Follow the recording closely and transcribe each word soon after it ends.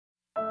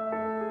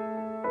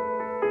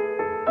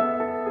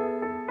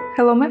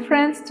Hello my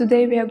friends,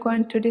 today we are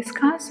going to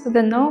discuss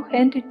the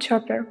no-handed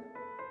chopper.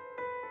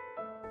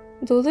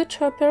 Do the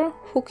chopper,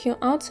 hook your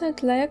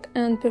outside leg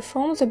and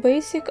perform the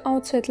basic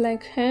outside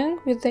leg hang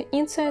with the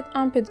inside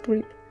armpit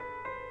grip.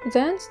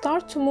 Then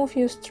start to move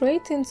your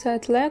straight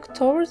inside leg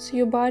towards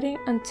your body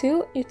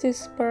until it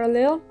is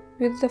parallel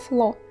with the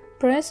floor.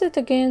 Press it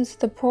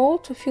against the pole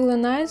to feel a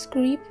nice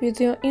grip with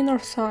your inner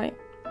thigh.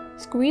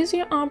 Squeeze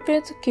your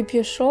armpit, keep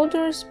your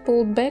shoulders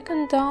pulled back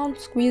and down,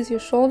 squeeze your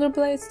shoulder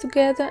blades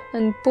together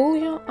and pull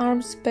your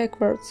arms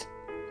backwards.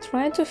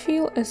 Try to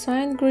feel a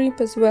side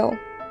grip as well.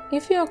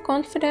 If you are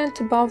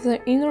confident above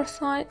the inner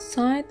thigh,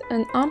 side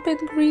and armpit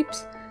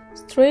grips,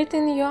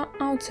 straighten your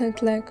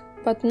outside leg,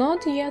 but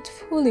not yet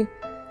fully,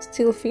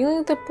 still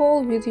feeling the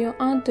pole with your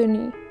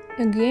underknee.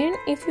 Again,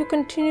 if you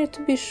continue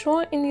to be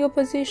sure in your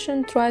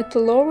position, try to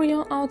lower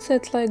your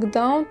outside leg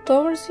down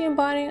towards your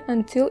body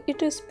until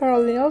it is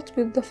paralleled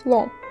with the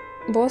floor.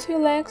 Both your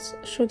legs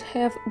should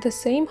have the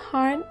same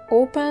height,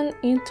 open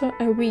into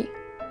a V.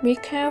 Be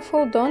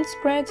careful, don't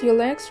spread your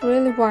legs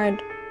really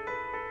wide.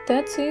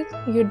 That's it,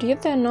 you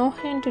did the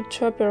no-handed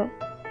chopper.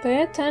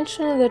 Pay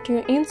attention that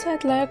your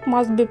inside leg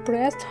must be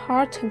pressed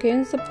hard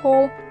against the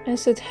pole,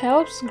 as it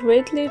helps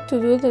greatly to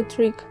do the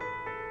trick.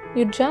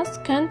 You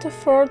just can't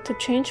afford to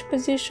change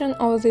position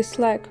of this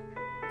leg,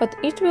 but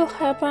it will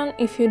happen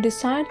if you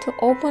decide to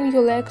open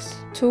your legs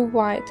too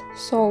wide,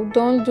 so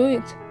don't do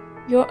it.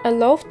 You're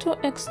allowed to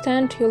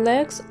extend your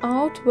legs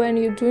out when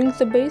you're doing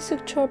the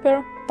basic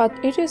chopper, but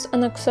it is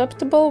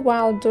unacceptable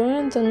while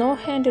doing the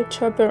no-handed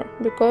chopper,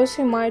 because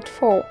you might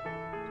fall.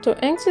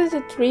 To exit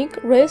the trick,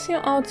 raise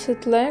your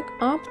outside leg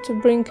up to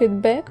bring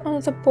it back on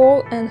the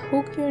pole and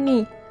hook your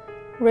knee.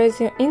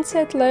 Raise your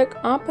inside leg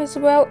up as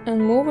well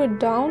and move it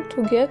down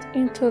to get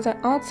into the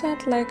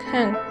outside leg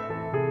hang.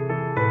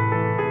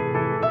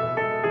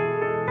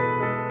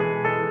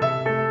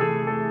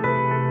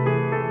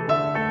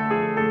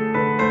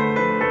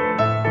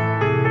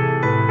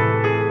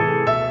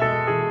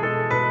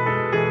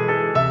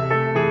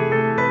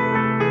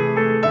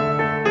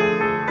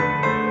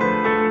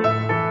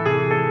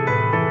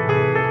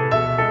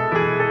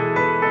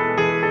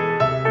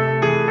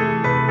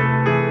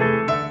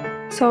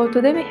 So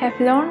today we have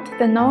learned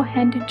the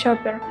no-handed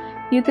chopper.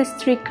 If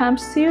this trick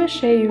comes to you,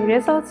 share your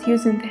results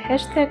using the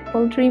hashtag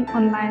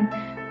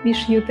PoleDreamOnline.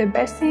 Wish you the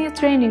best in your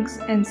trainings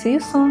and see you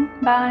soon.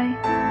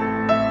 Bye!